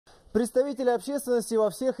Представители общественности во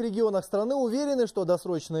всех регионах страны уверены, что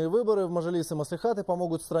досрочные выборы в мажилис и маслихаты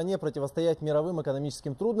помогут стране противостоять мировым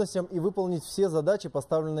экономическим трудностям и выполнить все задачи,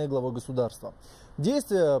 поставленные главой государства.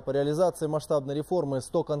 Действия по реализации масштабной реформы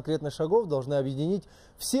 100 конкретных шагов должны объединить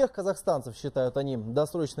всех казахстанцев, считают они.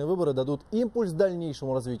 Досрочные выборы дадут импульс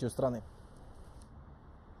дальнейшему развитию страны.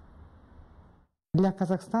 Для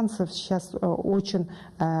казахстанцев сейчас очень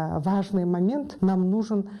важный момент. Нам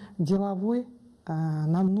нужен деловой,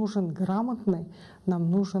 нам нужен грамотный, нам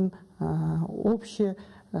нужен общий,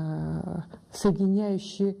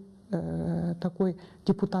 соединяющий такой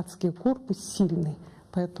депутатский корпус сильный.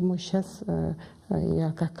 Поэтому сейчас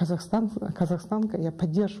я как казахстанка, я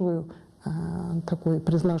поддерживаю такое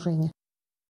предложение.